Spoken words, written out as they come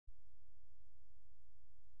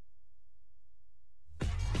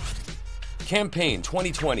Campaign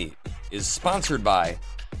 2020 is sponsored by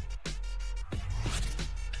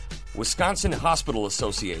Wisconsin Hospital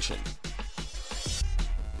Association,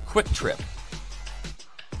 Quick Trip,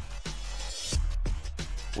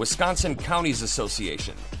 Wisconsin Counties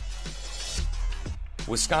Association,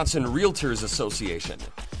 Wisconsin Realtors Association,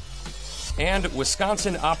 and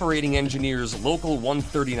Wisconsin Operating Engineers Local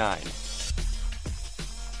 139.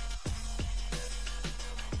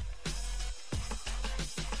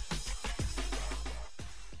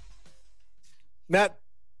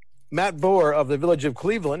 Matt Boor of the Village of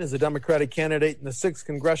Cleveland is a Democratic candidate in the 6th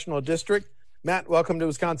Congressional District. Matt, welcome to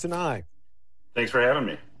WisconsinEye. Thanks for having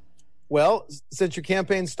me. Well, since your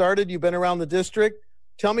campaign started, you've been around the district.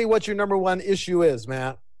 Tell me what your number one issue is,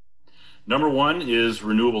 Matt. Number one is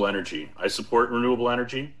renewable energy. I support renewable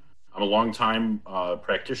energy. I'm a longtime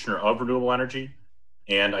practitioner of renewable energy,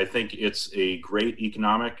 and I think it's a great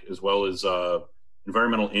economic as well as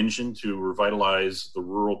environmental engine to revitalize the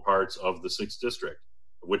rural parts of the 6th District,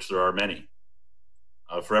 of which there are many.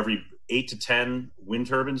 For every 8 to 10 wind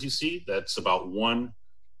turbines you see, that's about one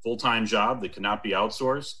full-time job that cannot be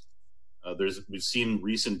outsourced. We've seen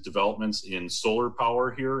recent developments in solar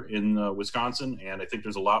power here in Wisconsin, and I think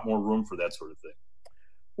there's a lot more room for that sort of thing.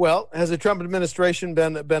 Well, has the Trump administration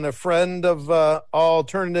been a friend of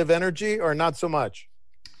alternative energy, or not so much?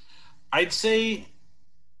 I'd say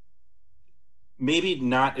maybe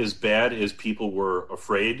not as bad as people were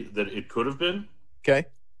afraid that it could have been. Okay.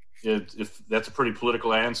 If that's a pretty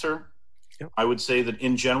political answer. Yep. I would say that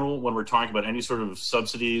in general, when we're talking about any sort of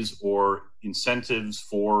subsidies or incentives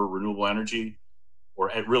for renewable energy,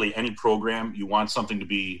 or really any program, you want something to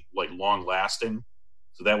be like long lasting.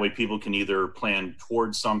 So that way people can either plan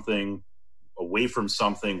towards something, away from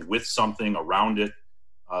something, with something, around it.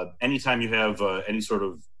 Anytime you have any sort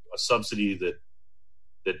of a subsidy that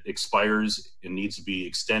expires and needs to be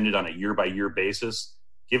extended on a year-by-year basis,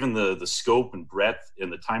 given the scope and breadth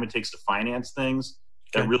and the time it takes to finance things,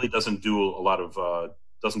 that really doesn't do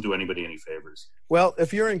doesn't do anybody any favors. Well,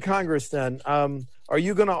 if you're in Congress then, are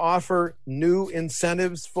you going to offer new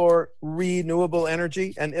incentives for renewable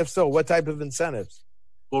energy? And if so, what type of incentives?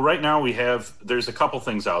 Well, right now there's a couple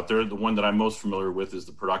things out there. The one that I'm most familiar with is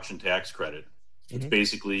the production tax credit. It's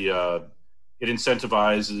basically, it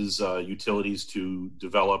incentivizes utilities to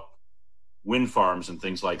develop wind farms and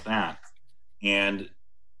things like that. And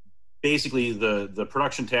basically the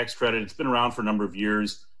production tax credit, it's been around for a number of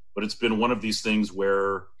years, but it's been one of these things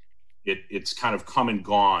where it's kind of come and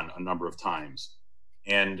gone a number of times.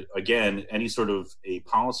 And again, any sort of a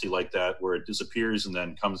policy like that where it disappears and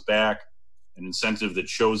then comes back, an incentive that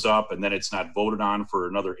shows up and then it's not voted on for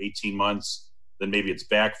another 18 months, then maybe it's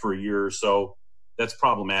back for a year or so, that's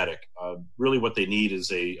problematic. Really what they need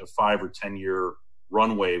is a 5 or 10 year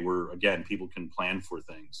runway where, again, people can plan for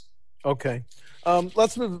things. Okay.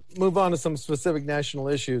 Let's move on to some specific national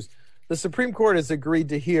issues. The Supreme Court has agreed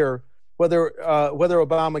to hear whether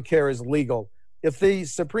Obamacare is legal. If the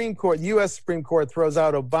U.S. Supreme Court throws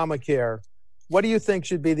out Obamacare, what do you think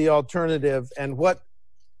should be the alternative, and what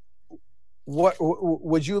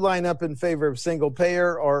would you line up in favor of single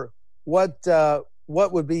payer, or what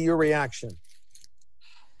would be your reaction?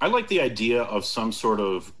 I like the idea of some sort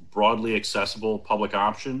of broadly accessible public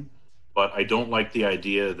option, but I don't like the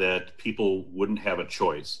idea that people wouldn't have a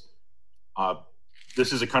choice.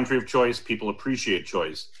 This is a country of choice. People appreciate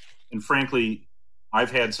choice. And frankly, I've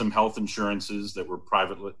had some health insurances that were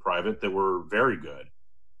private that were very good,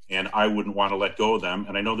 and I wouldn't want to let go of them.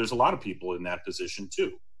 And I know there's a lot of people in that position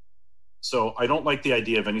too. So I don't like the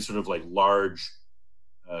idea of any sort of like large,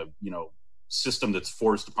 system that's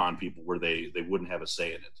forced upon people where they wouldn't have a say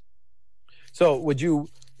in it. So would you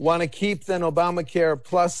want to keep then Obamacare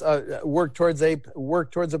plus work towards a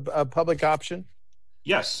public option?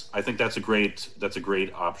 Yes, I think that's a great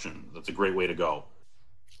option. That's a great way to go.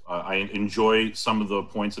 I enjoy some of the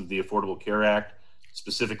points of the Affordable Care Act,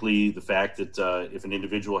 specifically the fact that if an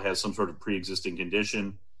individual has some sort of pre-existing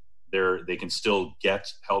condition, they can still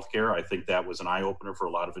get health care. I think that was an eye-opener for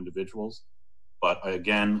a lot of individuals. But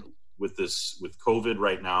again, with COVID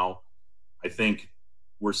right now, I think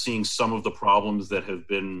we're seeing some of the problems that have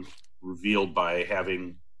been revealed by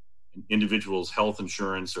having an individual's health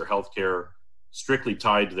insurance or health care strictly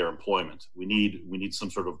tied to their employment. We need some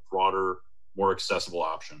sort of broader, more accessible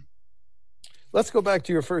option. Let's go back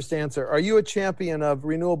to your first answer. Are you a champion of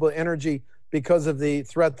renewable energy because of the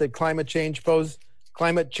threat that climate change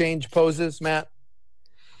poses, Matt?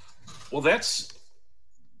 Well, that's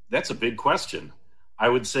a big question. I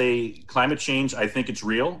would say climate change, I think it's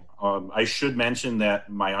real. I should mention that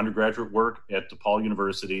my undergraduate work at DePaul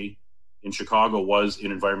University in Chicago was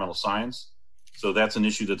in environmental science. So that's an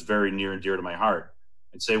issue that's very near and dear to my heart.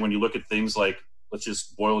 I'd say when you look at things like, let's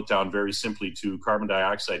just boil it down very simply to carbon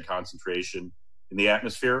dioxide concentration in the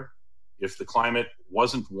atmosphere. If the climate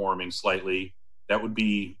wasn't warming slightly, that would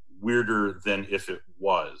be weirder than if it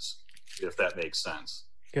was, if that makes sense.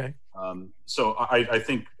 Okay. So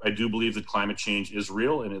I do believe that climate change is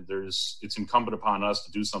real, and it's incumbent upon us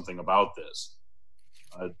to do something about this.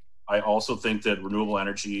 I also think that renewable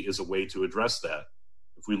energy is a way to address that.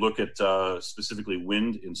 If we look at specifically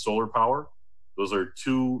wind and solar power, those are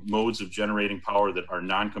two modes of generating power that are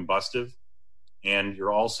non-combustive, and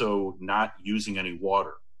you're also not using any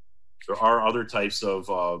water. There are other types of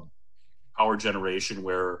power generation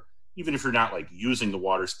where even if you're not like using the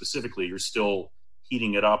water specifically, you're still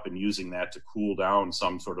heating it up and using that to cool down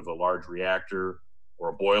some sort of a large reactor or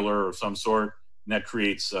a boiler of some sort. And that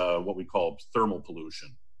creates what we call thermal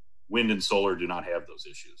pollution. Wind and solar do not have those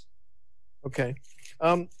issues. Okay.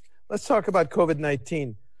 Let's talk about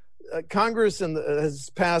COVID-19. Congress has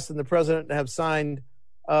passed and the president have signed,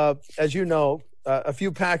 as you know, a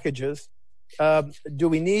few packages. Do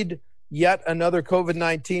we need yet another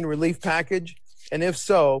COVID-19 relief package? And if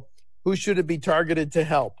so, who should it be targeted to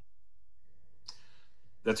help?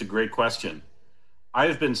 That's a great question. I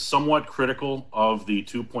have been somewhat critical of the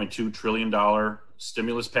 $2.2 trillion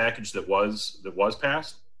stimulus package that was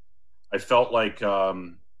passed. I felt like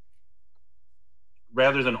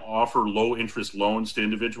rather than offer low interest loans to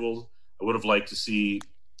individuals, I would have liked to see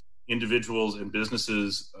individuals and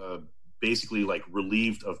businesses basically like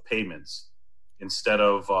relieved of payments instead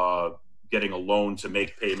of getting a loan to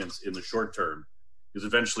make payments in the short term, because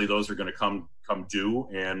eventually those are going to come due,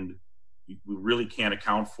 and we really can't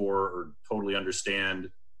account for or totally understand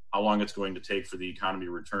how long it's going to take for the economy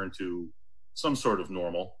to return to some sort of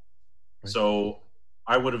normal. Right. So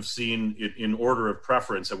I would have seen it in order of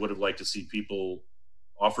preference. I would have liked to see people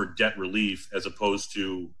offer debt relief as opposed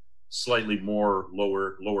to slightly more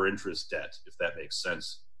lower interest debt, if that makes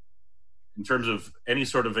sense. In terms of any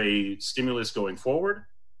sort of a stimulus going forward,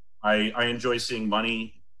 I enjoy seeing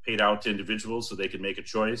money paid out to individuals so they can make a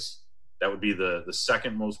choice. That would be the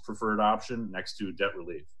second most preferred option next to debt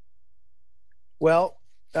relief. Well,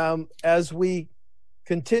 as we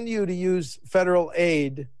continue to use federal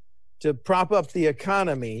aid to prop up the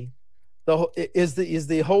economy, is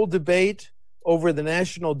the whole debate over the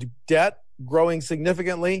national debt growing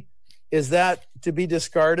significantly? Is that to be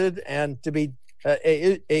discarded and to be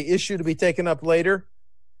a issue to be taken up later?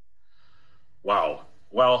 Wow.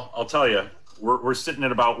 Well, I'll tell you, we're sitting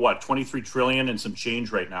at about, 23 trillion and some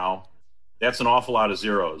change right now. That's an awful lot of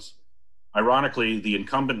zeros. Ironically, the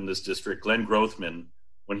incumbent in this district, Glenn Grothman,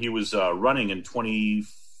 when he was running in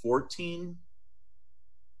 2014,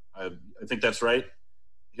 I think that's right,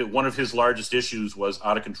 one of his largest issues was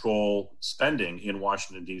out-of-control spending in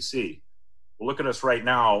Washington, D.C. Well, look at us right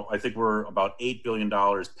now. I think we're about $8 billion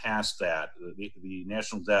past that. The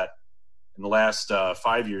national debt in the last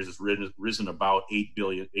 5 years has risen about $8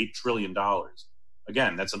 trillion.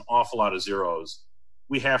 Again, that's an awful lot of zeros.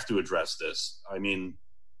 We have to address this. I mean,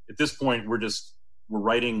 at this point, we're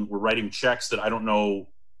writing checks that I don't know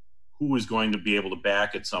who is going to be able to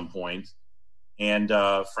back at some point. And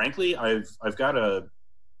frankly, I've got a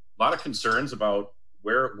lot of concerns about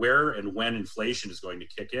where and when inflation is going to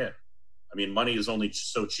kick in. I mean, money is only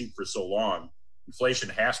so cheap for so long. Inflation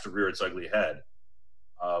has to rear its ugly head.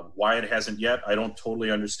 Why it hasn't yet, I don't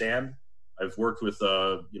totally understand. I've worked with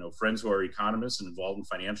friends who are economists and involved in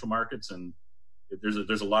financial markets, and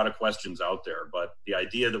there's a lot of questions out there. But the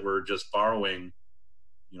idea that we're just borrowing,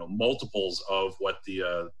 multiples of what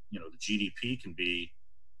the GDP can be,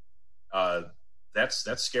 that's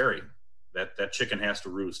scary. That chicken has to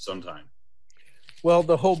roost sometime. Well,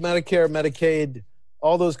 the whole Medicare, Medicaid,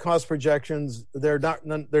 all those cost projections, they're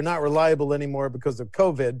not reliable anymore because of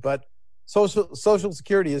COVID, but Social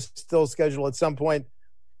Security is still scheduled at some point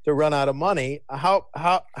to run out of money. How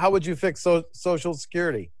would you fix Social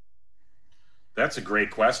Security? That's a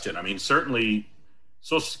great question. I mean, certainly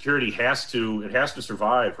Social Security has to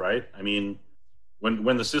survive, right? I mean,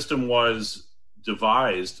 when the system was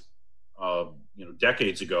devised,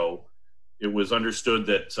 decades ago, it was understood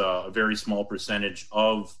that a very small percentage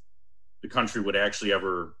of the country would actually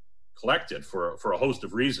ever collect it for a host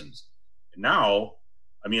of reasons. And now,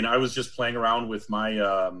 I mean, I was just playing around with my,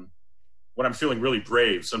 when I'm feeling really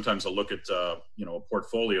brave, sometimes I'll look at, a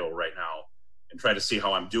portfolio right now and try to see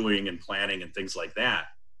how I'm doing and planning and things like that.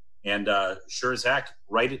 And sure as heck,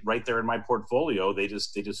 right there in my portfolio, they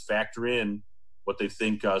just factor in what they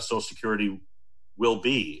think Social Security will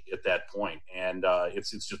be at that point. And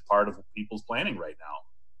it's just part of people's planning right now.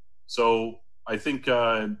 So I think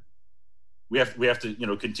we have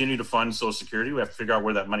to continue to fund Social Security. We have to figure out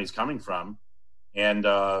where that money's coming from, and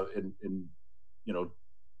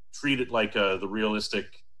treat it like the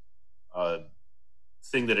realistic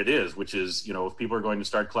thing that it is, which is, if people are going to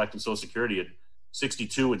start collecting Social Security at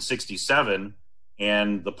 62 and 67,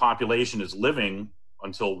 and the population is living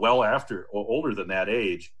until well after or older than that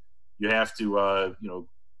age, you have to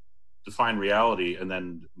define reality and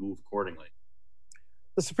then move accordingly.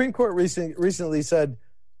 The Supreme Court recently said,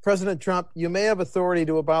 President Trump, you may have authority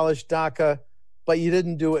to abolish DACA, but you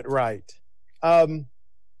didn't do it right.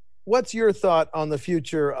 What's your thought on the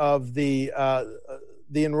future of the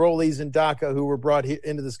enrollees in DACA who were brought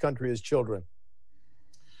into this country as children?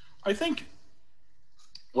 I think,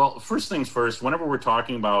 well, first things first, whenever we're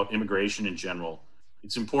talking about immigration in general,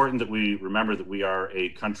 it's important that we remember that we are a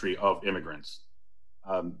country of immigrants.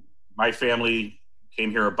 My family came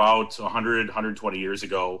here about 100, 120 years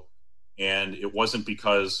ago, and it wasn't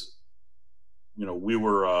because, we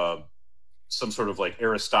were some sort of like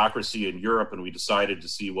aristocracy in Europe and we decided to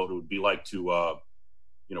see what it would be like to,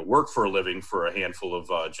 work for a living for a handful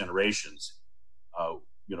of generations.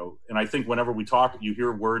 And I think whenever we talk, you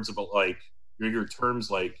hear words about you hear terms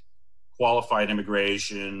like qualified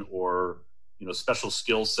immigration or, special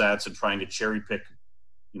skill sets and trying to cherry pick,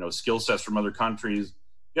 skill sets from other countries.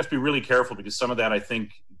 You have to be really careful because some of that, I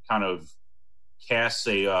think, kind of casts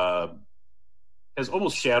has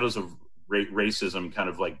almost shadows of racism kind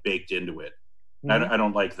of like baked into it. Mm-hmm. I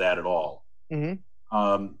don't like that at all.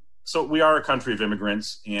 Mm-hmm. So we are a country of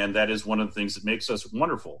immigrants, and that is one of the things that makes us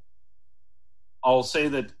wonderful. I'll say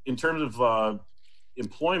that in terms of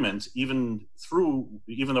employment, even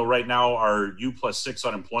though right now our U+6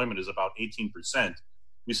 unemployment is about 18%,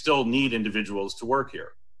 we still need individuals to work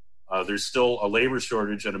here. There's still a labor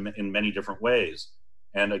shortage in many different ways.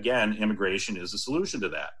 And again, immigration is a solution to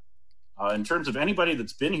that. In terms of anybody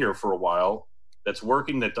that's been here for a while, that's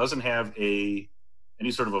working, that doesn't have any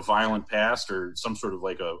sort of a violent past or some sort of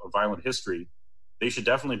like a violent history, they should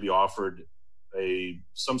definitely be offered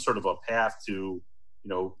some sort of a path to,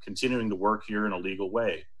 continuing to work here in a legal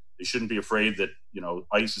way. They shouldn't be afraid that,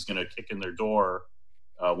 ICE is going to kick in their door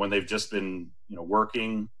when they've just been,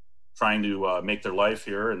 working, trying to make their life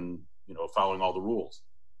here and, following all the rules,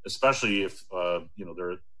 especially if,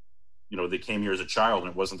 they came here as a child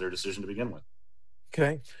and it wasn't their decision to begin with.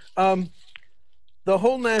 Okay. The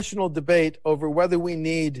whole national debate over whether we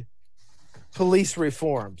need police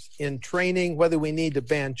reforms in training, whether we need to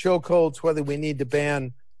ban chokeholds, whether we need to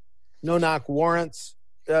ban no-knock warrants.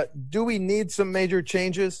 Do we need some major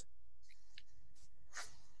changes?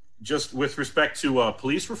 Just with respect to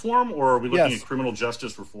police reform, or are we looking at criminal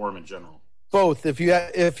justice reform in general? Both. If you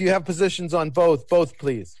have positions on both,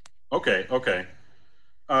 please. Okay.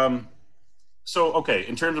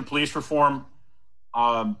 In terms of police reform,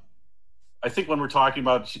 I think when we're talking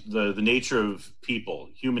about the nature of people,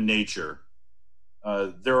 human nature,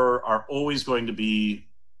 there are always going to be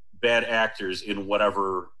bad actors in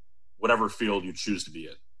whatever field you choose to be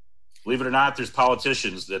in. Believe it or not, there's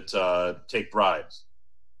politicians that take bribes.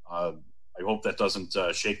 I hope that doesn't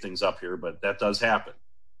shake things up here, but that does happen.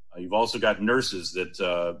 You've also got nurses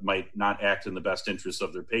that might not act in the best interest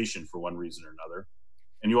of their patient for one reason or another.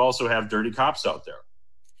 And you also have dirty cops out there.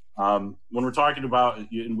 When we're talking about,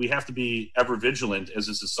 and we have to be ever vigilant as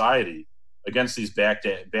a society against these bad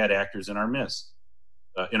actors in our midst.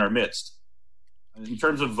 In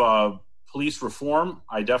terms of police reform,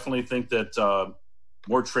 I definitely think that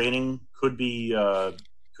more training could be a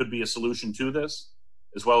solution to this,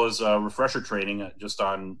 as well as refresher training just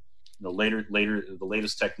on later the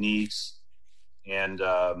latest techniques. And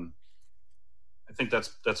I think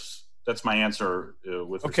that's my answer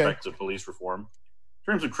with respect to police reform.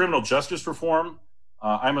 In terms of criminal justice reform,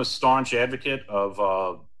 I'm a staunch advocate of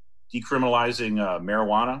decriminalizing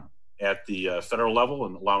marijuana at the federal level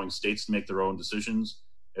and allowing states to make their own decisions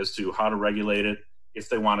as to how to regulate it. If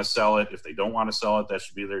they want to sell it, if they don't want to sell it, that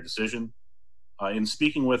should be their decision. In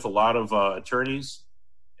speaking with a lot of attorneys,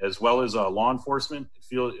 as well as law enforcement, I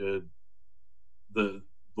feel the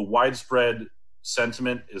widespread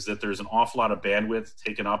sentiment is that there's an awful lot of bandwidth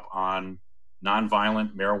taken up on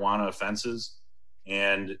nonviolent marijuana offenses.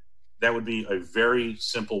 And that would be a very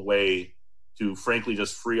simple way to, frankly,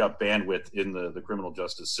 just free up bandwidth in the criminal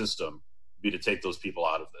justice system, be to take those people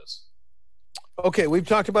out of this. Okay, we've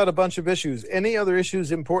talked about a bunch of issues. Any other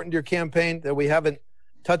issues important to your campaign that we haven't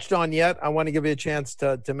touched on yet? I want to give you a chance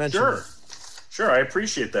to mention. Sure. I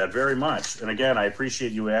appreciate that very much. And again, I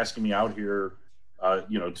appreciate you asking me out here,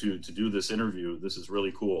 to do this interview. This is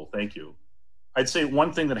really cool. Thank you. I'd say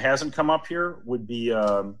one thing that hasn't come up here would be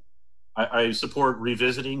I support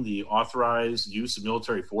revisiting the Authorized Use of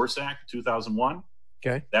Military Force Act of 2001.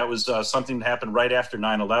 Okay. That was something that happened right after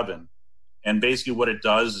 9/11. And basically what it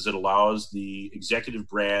does is it allows the executive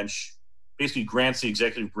branch, basically grants the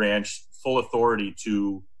executive branch full authority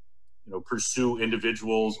to pursue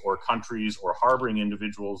individuals or countries or harboring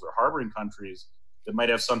individuals or harboring countries that might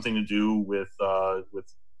have something to do with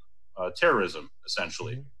terrorism,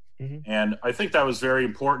 essentially. Mm-hmm. And I think that was very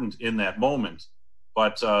important in that moment.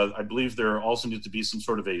 But I believe there also needs to be some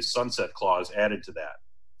sort of a sunset clause added to that.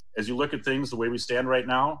 As you look at things the way we stand right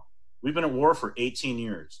now, we've been at war for 18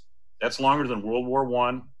 years. That's longer than World War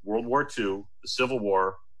I, World War II, the Civil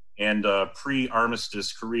War, and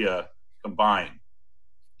pre-armistice Korea combined.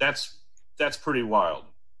 That's pretty wild,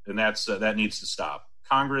 and that needs to stop.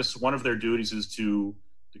 Congress, one of their duties is to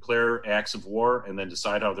declare acts of war and then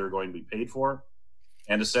decide how they're going to be paid for.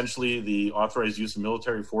 And essentially, the Authorized Use of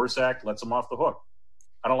Military Force Act lets them off the hook.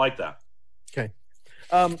 I don't like that. Okay.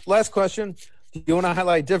 Last question. Do you want to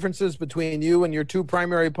highlight differences between you and your two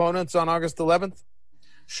primary opponents on August 11th?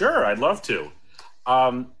 Sure, I'd love to.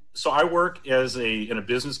 So I work in a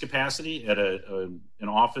business capacity at an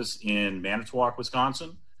office in Manitowoc,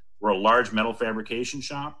 Wisconsin. We're a large metal fabrication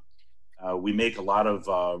shop. We make a lot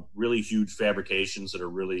of really huge fabrications that are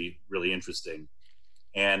really, really interesting.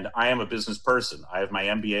 And I am a business person. I have my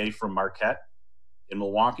MBA from Marquette in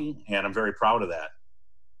Milwaukee, and I'm very proud of that.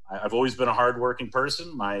 I've always been a hardworking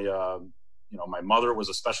person. My mother was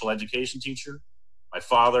a special education teacher. My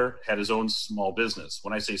father had his own small business.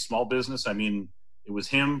 When I say small business, I mean it was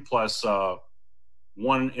him plus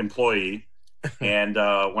one employee. And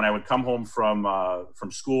when I would come home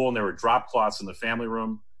from school and there were drop cloths in the family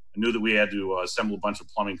room, I knew that we had to assemble a bunch of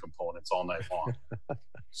plumbing components all night long.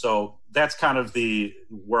 So that's kind of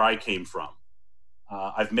where I came from.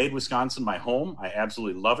 I've made Wisconsin my home. I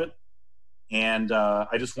absolutely love it. And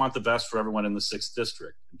I just want the best for everyone in the 6th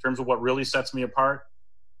District. In terms of what really sets me apart,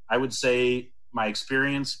 I would say my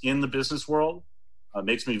experience in the business world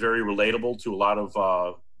makes me very relatable to a lot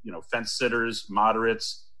of fence sitters,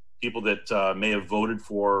 moderates, people that may have voted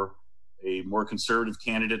for a more conservative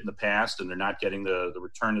candidate in the past and they're not getting the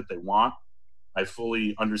return that they want. I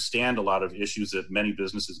fully understand a lot of issues that many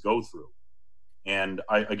businesses go through. And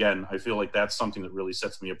I feel like that's something that really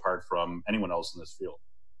sets me apart from anyone else in this field.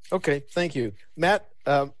 Okay, thank you. Matt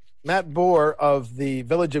Boor of the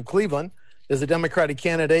Village of Cleveland is a Democratic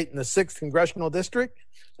candidate in the 6th Congressional District.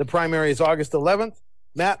 The primary is August 11th.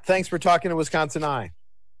 Matt, thanks for talking to WisconsinEye.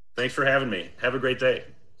 Thanks for having me. Have a great day.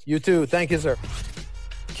 You too. Thank you, sir.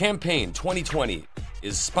 Campaign 2020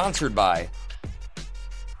 is sponsored by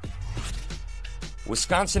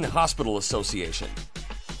Wisconsin Hospital Association,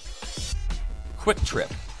 Quick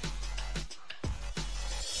Trip,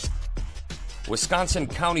 Wisconsin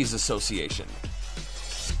Counties Association,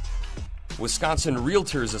 Wisconsin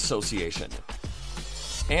Realtors Association,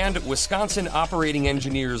 and Wisconsin Operating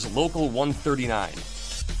Engineers Local 139.